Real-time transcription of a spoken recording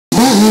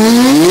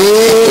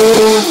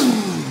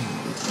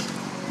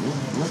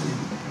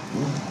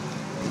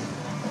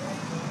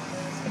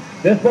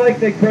This bike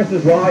that Chris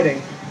is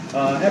riding,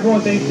 everyone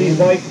thinks these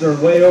bikes are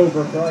way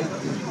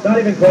overpriced. Not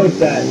even close to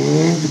that.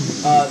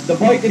 The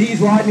bike that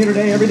he's riding here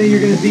today, everything you're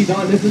going to see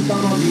done, this is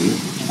done on the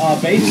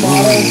base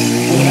model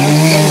with an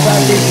actual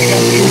manufacturing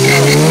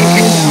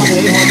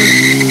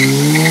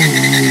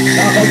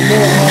not much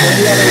more than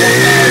any other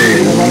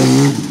one.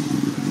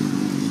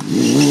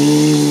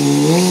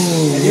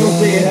 And you'll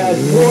see it has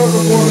more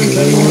performance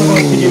than any one of us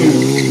can use.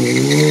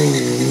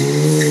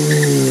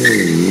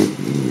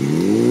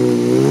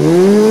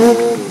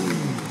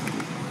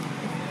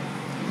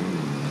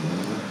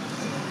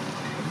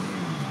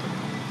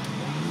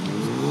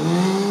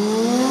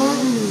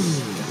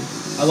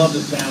 I love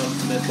the sound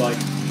from this bike.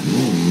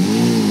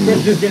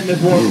 Chris just getting this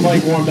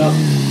bike warmed up.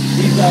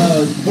 These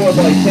four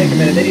bikes take a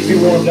minute. They need to be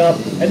warmed up.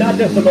 And not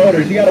just the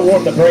motors. You got to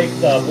warm the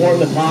brakes up, warm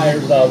the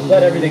tires up,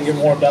 let everything get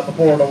warmed up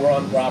before it'll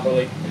run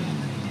properly.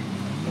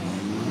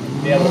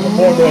 Be able to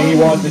perform the way he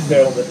wants it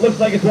to. It looks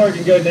like it's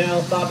working good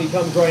now. Stoppie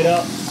comes right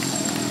up.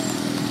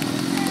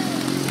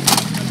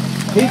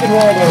 He can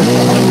roll those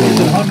hundreds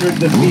and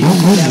hundreds of feet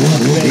down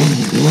the base.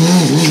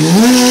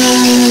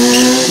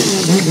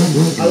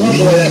 I love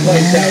the way that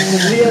bike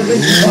sounds. Leah's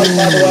engine bike,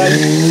 by the way.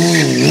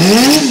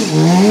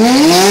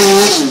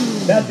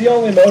 That's the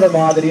only motor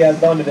mod that he has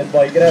done to this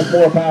bike. It has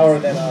more power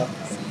than,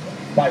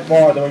 by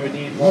far, than we would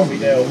need for what we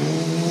do.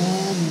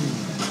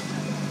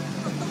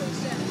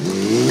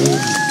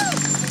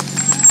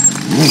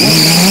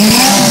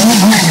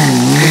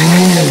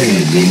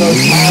 The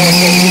most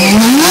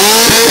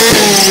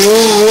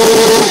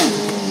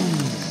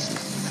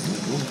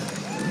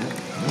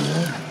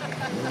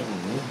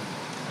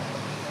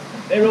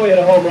They really hit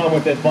a home run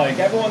with this bike.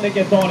 Everyone that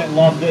gets on it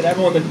loves it.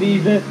 Everyone that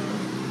sees it,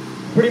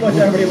 pretty much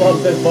everybody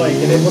loves this bike,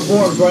 and it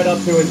performs right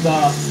up to its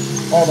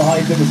all the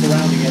hype that was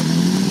surrounding it.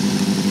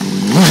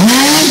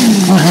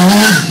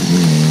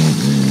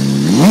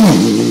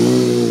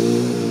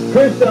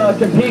 Chris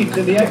competes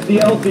in the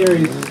XDL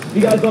series. If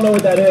you guys don't know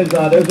what that is,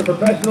 there's a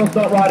professional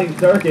stunt riding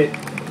circuit,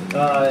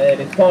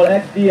 and it's called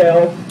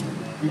XDL.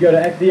 You go to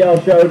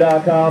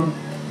xdlshow.com.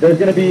 There's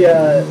going to be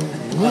a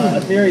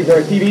series or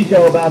a TV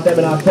show about them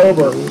in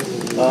October.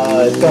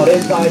 It's called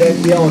Inside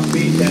XDL and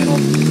Speed Channel.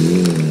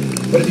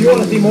 But if you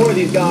want to see more of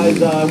these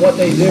guys and what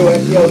they do,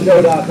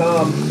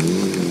 xdlshow.com.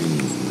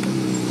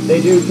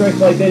 They do tricks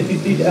like this. You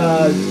see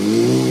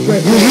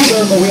Chris doing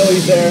circle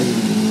wheelies there.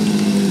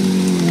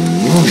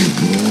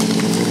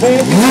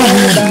 Fancy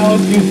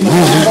balance, using the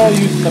throttle,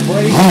 using the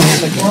brake,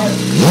 using the clutch.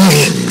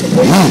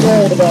 Complete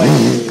control of the bike.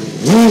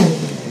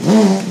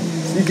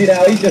 You see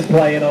now, he's just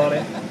playing on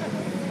it.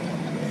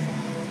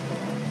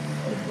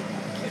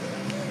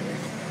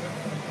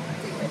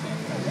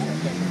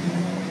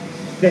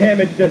 To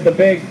him, it's just a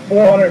big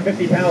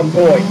 450-pound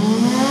toy.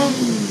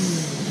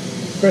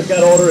 Chris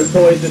got older, his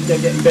toys just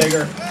kept getting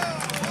bigger.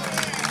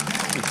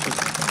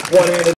 One-handed.